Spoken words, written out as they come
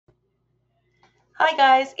Hi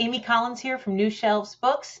guys, Amy Collins here from New Shelves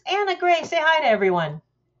Books. Anna Gray, say hi to everyone.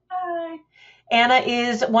 Hi. Anna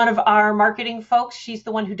is one of our marketing folks. She's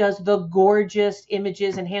the one who does the gorgeous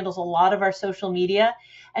images and handles a lot of our social media.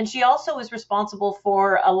 And she also is responsible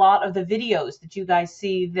for a lot of the videos that you guys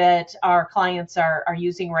see that our clients are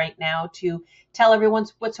using right now to tell everyone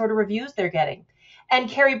what sort of reviews they're getting. And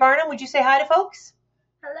Carrie Barnum, would you say hi to folks?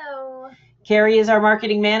 Hello. Carrie is our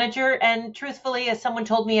marketing manager, and truthfully, as someone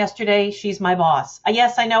told me yesterday, she's my boss.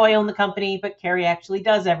 Yes, I know I own the company, but Carrie actually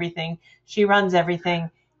does everything. She runs everything.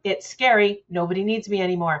 It's scary. Nobody needs me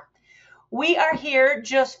anymore. We are here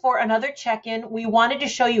just for another check-in. We wanted to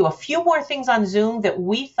show you a few more things on Zoom that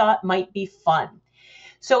we thought might be fun.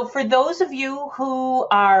 So for those of you who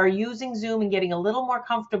are using Zoom and getting a little more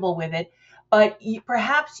comfortable with it, but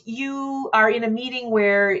perhaps you are in a meeting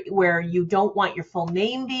where you don't want your full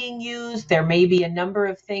name being used. There may be a number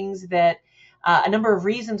of things that, a number of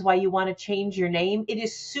reasons why you want to change your name. It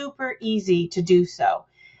is super easy to do so.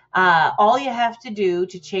 All you have to do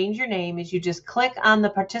to change your name is you just click on the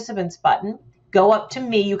participants button, go up to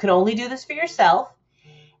me. You can only do this for yourself,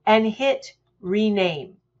 and hit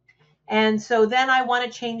rename. And so then I want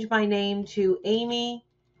to change my name to Amy,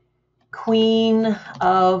 Queen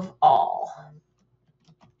of All,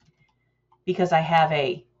 because I have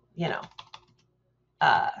a,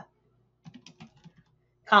 uh,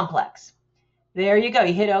 complex. There you go.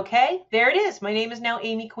 You hit OK. There it is. My name is now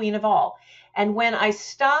Amy, Queen of All. And when I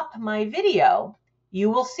stop my video, you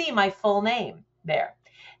will see my full name there.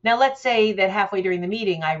 Now, let's say that halfway during the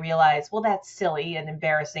meeting, I realize, well, that's silly and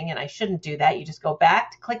embarrassing, and I shouldn't do that. You just go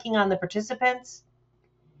back to clicking on the participants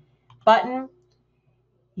button.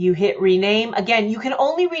 You hit rename. Again, you can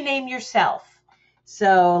only rename yourself.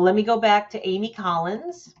 So let me go back to Amy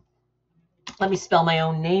Collins. Let me spell my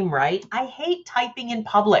own name right. I hate typing in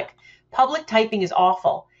public. Public typing is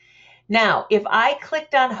awful. Now, if I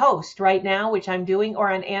clicked on host right now, which I'm doing, or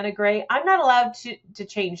on Anna Gray, I'm not allowed to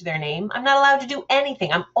change their name. I'm not allowed to do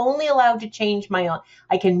anything. I'm only allowed to change my own.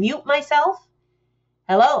 I can mute myself.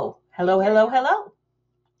 Hello, hello, hello, hello.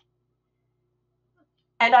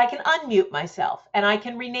 And I can unmute myself and I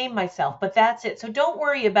can rename myself, but that's it. So don't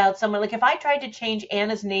worry about someone. Like if I tried to change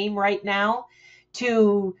Anna's name right now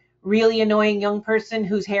to really annoying young person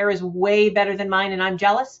whose hair is way better than mine and I'm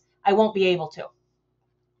jealous, I won't be able to.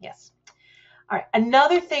 Yes. All right.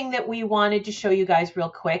 Another thing that we wanted to show you guys real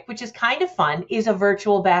quick, which is kind of fun, is a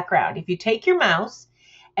virtual background. If you take your mouse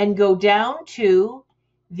and go down to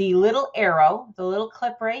the little arrow, the little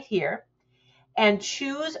clip right here, and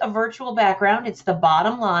choose a virtual background, it's the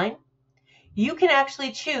bottom line, you can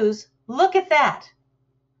actually choose, look at that.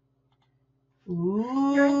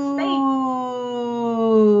 Ooh.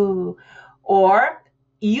 Or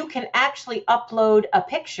you can actually upload a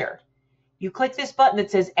picture. You click this button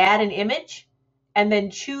that says add an image and then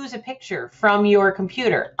choose a picture from your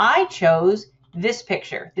computer. I chose this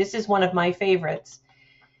picture. This is one of my favorites.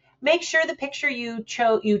 Make sure the picture you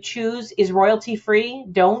choose is royalty free.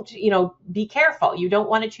 Don't, be careful. You don't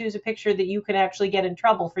want to choose a picture that you can actually get in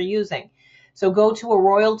trouble for using. So go to a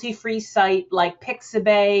royalty free site like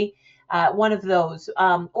Pixabay, one of those,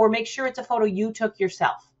 or make sure it's a photo you took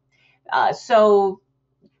yourself. So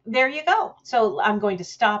there you go. So I'm going to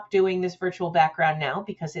stop doing this virtual background now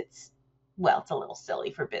because it's a little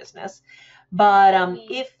silly for business. But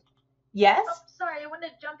yes? Oh, sorry, I want to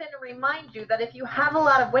jump in and remind you that if you have a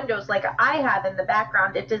lot of windows like I have in the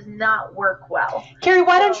background, it does not work well. Carrie,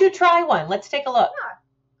 why don't you try one? Let's take a look. Yeah.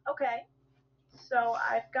 Okay. So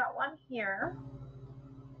I've got one here.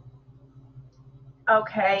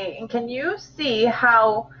 Okay, and can you see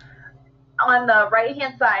how on the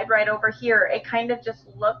right-hand side, right over here, it kind of just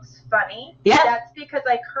looks funny? Yeah. That's because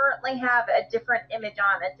I currently have a different image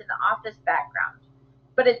on. It's an office background,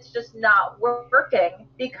 but it's just not working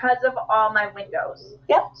because of all my windows.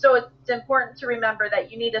 Yep. So it's important to remember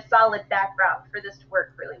that you need a solid background for this to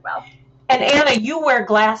work really well. And Anna, you wear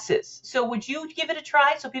glasses. So would you give it a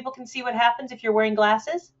try so people can see what happens if you're wearing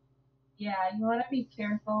glasses? Yeah, you want to be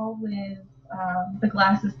careful with the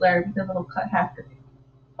glasses layer because it'll cut half your face.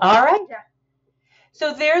 All right. Yeah.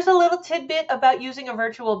 So there's a little tidbit about using a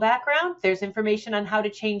virtual background. There's information on how to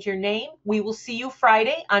change your name. We will see you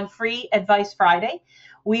Friday on Free Advice Friday.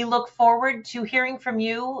 We look forward to hearing from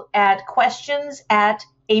you at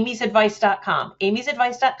questions@amysadvice.com.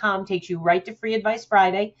 amysadvice.com takes you right to Free Advice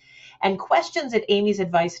Friday. And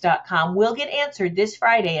questions@amysadvice.com will get answered this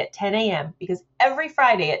Friday at 10 a.m. because every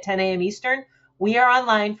Friday at 10 a.m. Eastern, we are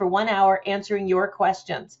online for 1 hour answering your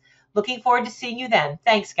questions. Looking forward to seeing you then.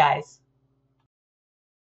 Thanks, guys.